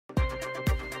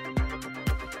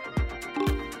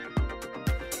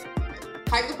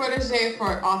HYCU Protégé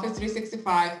for Office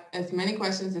 365, as many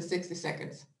questions as 60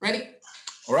 seconds. Ready?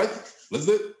 All right, let's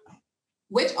do it.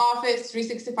 Which Office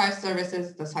 365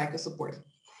 services does HYCU support?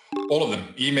 All of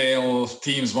them. Email,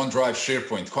 Teams, OneDrive,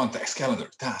 SharePoint, Contacts, Calendar,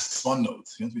 Tasks, OneNote.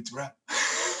 You want me to grab?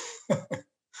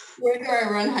 Where do I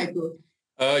run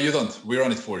HYCU? You don't. We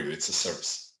run it for you. It's a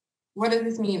service. What does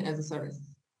this mean as a service?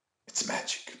 It's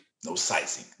magic. No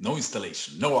sizing, no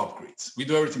installation, no upgrades. We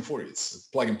do everything for you. It's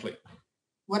a plug and play.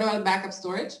 What about backup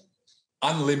storage?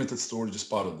 Unlimited storage is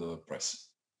part of the price.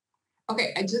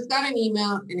 Okay, I just got an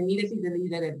email and immediately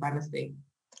deleted it by mistake.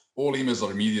 All emails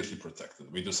are immediately protected.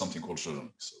 We do something called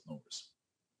journaling, so no worries.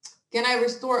 Can I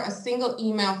restore a single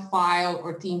email file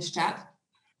or Teams chat?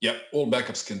 Yeah, all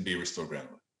backups can be restored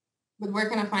randomly. But where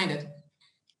can I find it?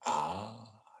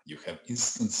 You have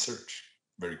instant search.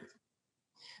 Very good.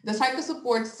 Does HYCU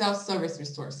support self-service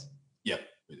restores? Yeah,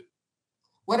 we do.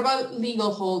 What about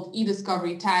legal hold,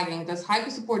 eDiscovery, tagging? Does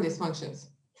HYCU support these functions?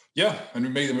 Yeah, and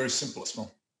we made them very simple as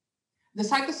well.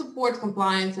 Does HYCU support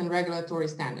compliance and regulatory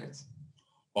standards?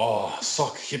 Oh,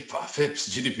 SOC, HIPAA, FIPS,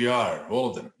 GDPR, all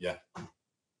of them, yeah.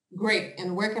 Great,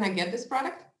 and where can I get this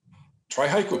product? Try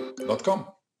HYCU.com.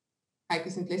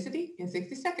 HYCU simplicity in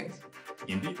 60 seconds.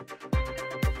 Indeed.